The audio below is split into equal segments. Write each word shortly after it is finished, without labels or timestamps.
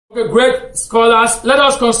Okay, great scholars. Let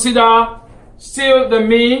us consider still the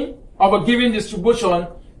mean of a given distribution.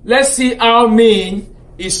 Let's see how mean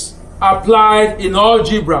is applied in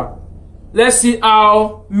algebra. Let's see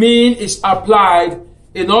how mean is applied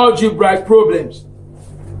in algebraic problems.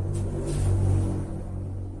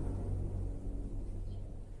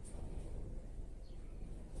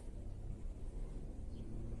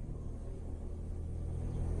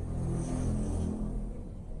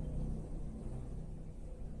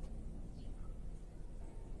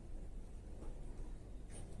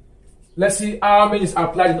 Let's see how mean is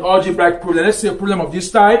applied in algebraic problem. Let's see a problem of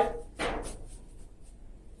this type.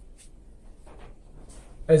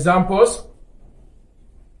 Examples.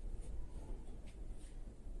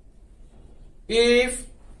 If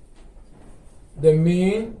the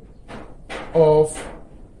mean of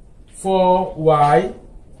 4y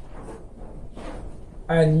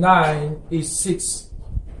and 9 is 6,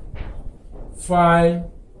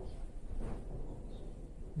 find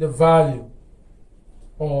the value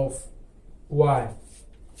of y.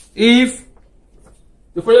 If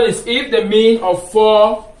the question is, if the mean of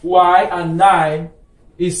 4y and 9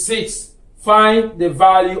 is 6, find the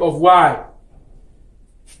value of y.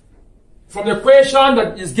 From the question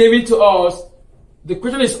that is given to us, the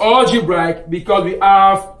question is algebraic because we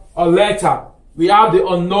have a letter. We have the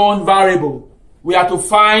unknown variable. We have to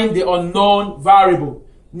find the unknown variable.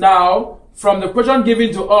 Now, from the question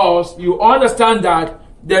given to us, you understand that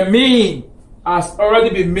the mean has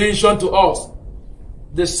already been mentioned to us.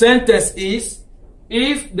 The sentence is,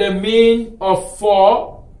 if the mean of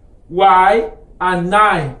 4y and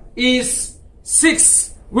 9 is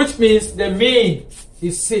 6, which means the mean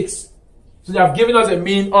is 6. So they have given us a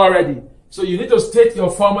mean already. So you need to state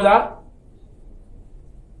your formula.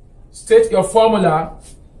 State your formula.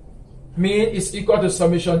 Mean is equal to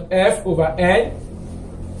summation f over n.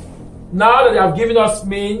 Now that they have given us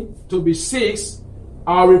mean to be 6,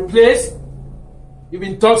 I'll replace, you've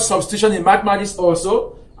been taught substitution in mathematics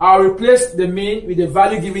also. I'll replace the mean with the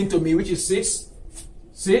value given to me, which is 6.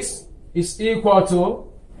 6 is equal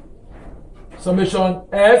to summation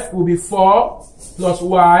f will be 4 plus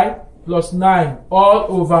y plus 9 all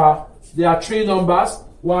over, there are 3 numbers,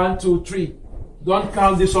 1, 2, 3. Don't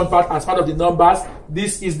count this one part as part of the numbers.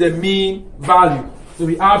 This is the mean value. So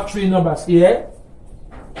we have 3 numbers here.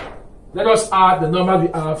 Let us add the numbers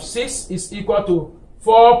we have. 6 is equal to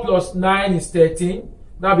 4 plus 9 is 13.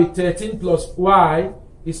 That will be 13 plus y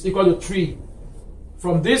is equal to 3.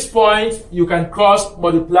 From this point, you can cross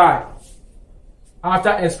multiply. After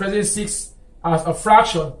expressing 6 as a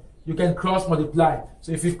fraction, you can cross multiply.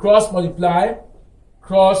 So if you cross multiply,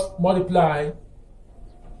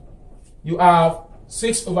 you have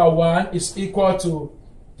 6 over 1 is equal to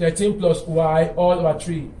 13 plus y all over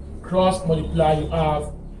 3. Cross multiply, you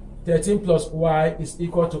have 13 plus y is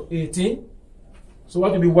equal to 18. So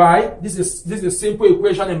what will be y? This is a simple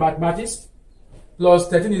equation in mathematics. Plus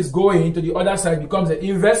 13 is going to the other side, becomes the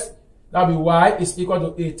inverse. That will be y is equal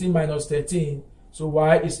to 18 minus 13. So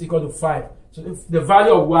y is equal to 5. So if the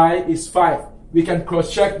value of y is 5, we can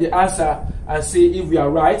cross-check the answer and see if we are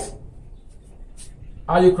right.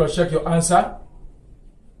 How do you cross-check your answer?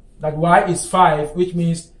 That y is 5, which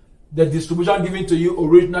means the distribution given to you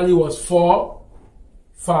originally was 4,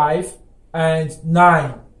 5, and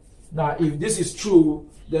 9. Now, if this is true,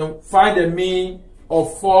 then find the mean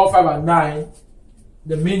of 4, 5, and 9.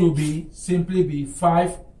 The mean will be simply be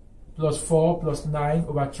 5 plus 4 plus 9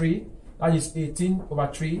 over 3. That is 18 over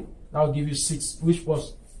 3. That will give you 6, which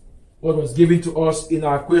was what was given to us in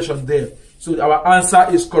our equation there. So our answer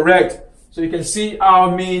is correct. So you can see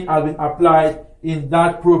our mean has been applied in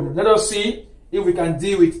that problem. Let us see if we can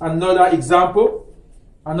deal with another example.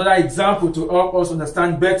 Another example to help us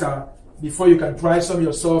understand better before you can try some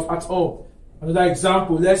yourself at home. Another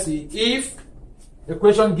example, let's see. If the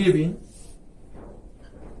question given,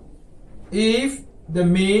 if the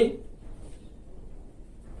mean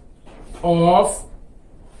of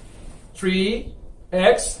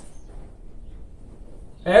 3x,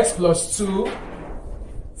 x plus 2,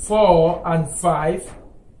 4, and 5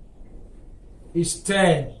 is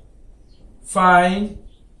 10, find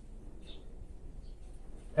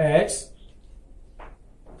x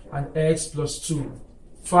and x plus 2.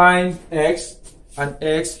 Find x and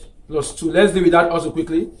x plus 2. Let's deal with that also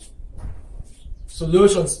quickly.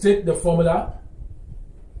 Solution, state the formula.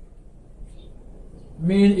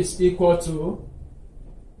 Mean is equal to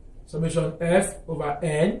summation f over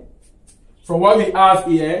n. From what we have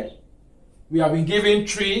here, we have been given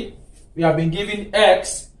 3, we have been given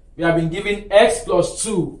x, we have been given x plus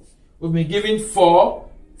 2, we've been given 4,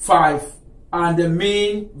 5, and the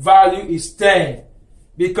mean value is 10.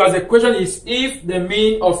 because the question is if the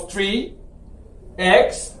mean of 3,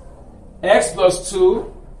 x plus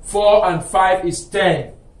 2, 4 and 5 is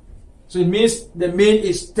 10. So it means the mean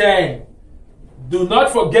is 10. Do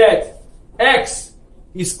not forget, x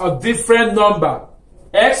is a different number.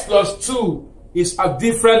 X plus 2 is a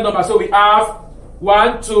different number. So we have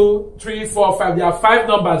 1, 2, 3, 4, 5. There are 5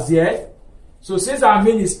 numbers here. So since our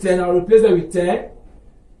mean is 10, I'll replace them with 10.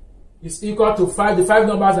 It's equal to 5. The 5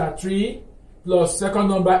 numbers are 3 plus second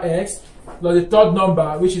number x plus the third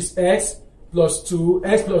number, which is x plus 2.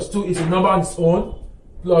 X plus 2 is a number on its own,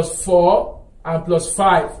 plus 4 and plus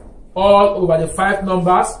 5. All over the 5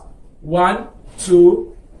 numbers, 1,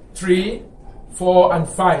 2, 3, 4 and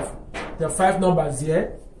 5. There are 5 numbers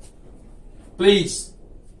here. Please,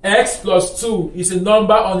 x plus 2 is a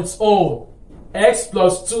number on its own. X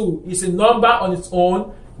plus 2 is a number on its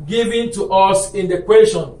own given to us in the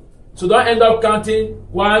equation. So don't end up counting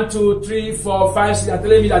 1, 2, 3, 4, 5, 6 and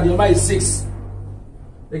telling me that the number is 6.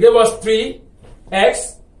 They gave us 3,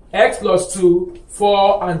 x plus 2,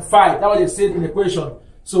 4 and 5. That's what they said in the equation.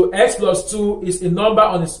 So x plus 2 is a number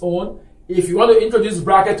on its own. If you want to introduce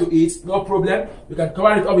bracket to it, no problem. You can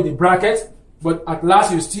cover it up with the bracket, but at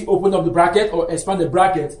last you still open up the bracket or expand the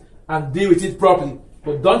bracket and deal with it properly.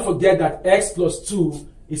 But don't forget that x plus 2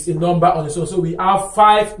 is a number on its own. So we have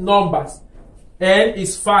 5 numbers. N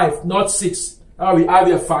is 5, not 6. Now we have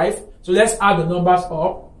here 5. So let's add the numbers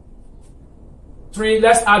up. 3,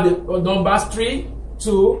 let's add the numbers 3,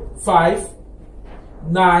 2, 5,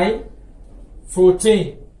 9,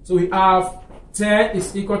 14. So we have 10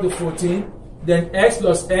 is equal to 14. Then x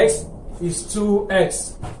plus x is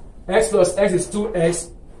 2x. X plus x is 2x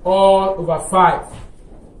all over 5.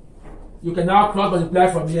 You can now cross multiply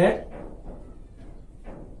from here.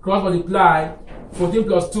 Cross multiply. 14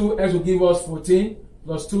 plus 2x will give us 14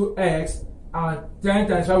 plus 2x, and 10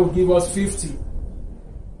 times 5 will give us 50. We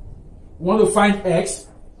want to find x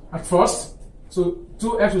at first. So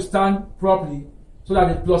 2x will stand properly so that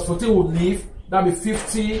the plus 14 will leave. That will be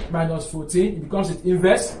 50 minus 14. It becomes its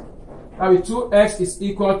inverse. That will be 2x is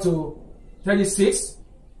equal to 36.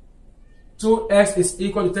 2x is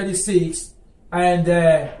equal to 36. And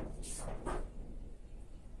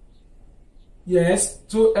yes,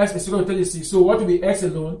 2x is equal to 36. So what will be x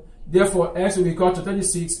alone? Therefore, x will be equal to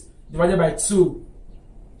 36 divided by 2.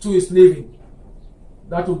 2 is leaving.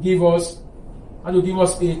 That will give us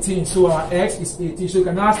 18. So our x is 18. So you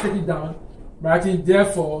can now take it down by writing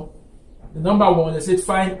therefore the number 1, they said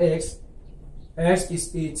find x. X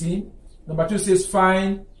is 18. Number 2 says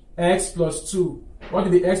find x plus 2. What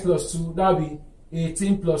will be x plus 2? That will be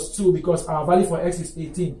 18 plus 2 because our value for x is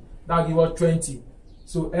 18. That will give us 20.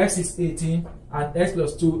 So x is 18 and x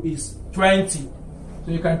plus 2 is 20.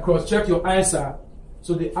 So you can cross-check your answer.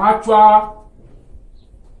 So the actual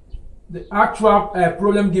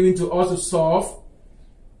problem given to us to solve,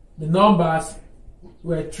 the numbers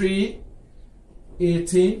were 3,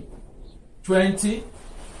 18, 20,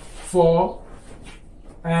 4,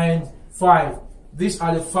 and 5. These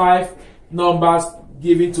are the 5 numbers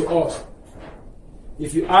given to us.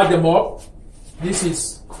 If you add them up, this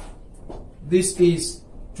is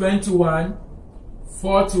 21,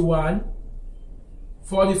 41,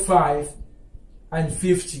 45, and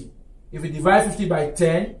 50. If you divide 50 by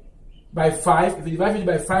 10, by 5, if you divide 50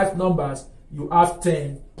 by 5 numbers, you have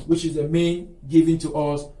 10, which is the mean given to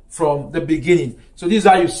us from the beginning. So this is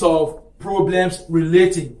how you solve problems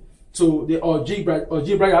relating to the algebra.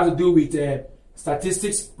 Algebra has to do with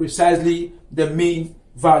statistics, precisely the mean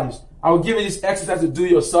values. I will give you this exercise to do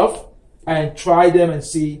yourself and try them and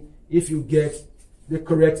see if you get the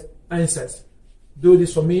correct answers. Do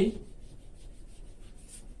this for me.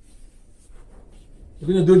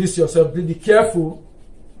 You're going to do this yourself. Be careful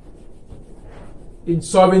in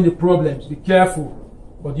solving the problems. Be careful.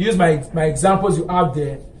 But use my examples you have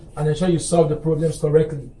there and ensure you solve the problems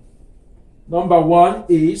correctly. Number 1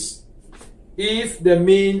 is if the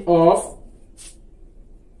mean of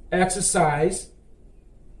exercise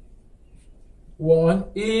 1,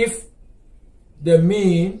 if the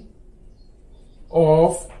mean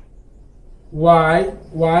of y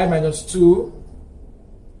minus 2,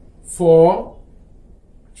 4,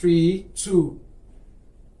 3, 2,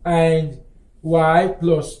 and y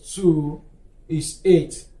plus 2 is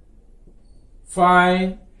 8.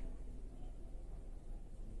 Find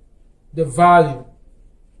the value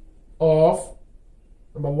of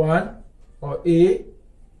number 1 or A,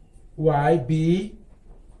 y, B,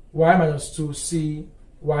 y minus 2, C,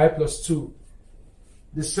 y plus 2.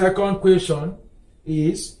 The second question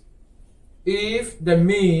is if the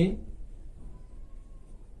mean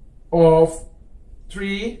of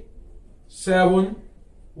 3, 7,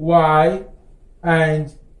 y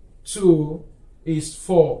and 2 is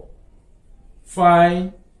 4.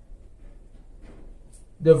 Find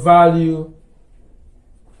the value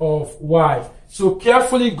of y. So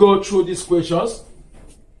carefully go through these questions.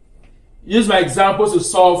 Use my examples to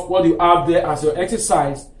solve what you have there as your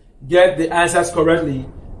exercise. Get the answers correctly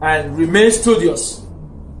and remain studious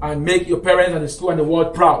and make your parents and the school and the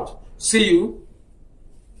world proud. See you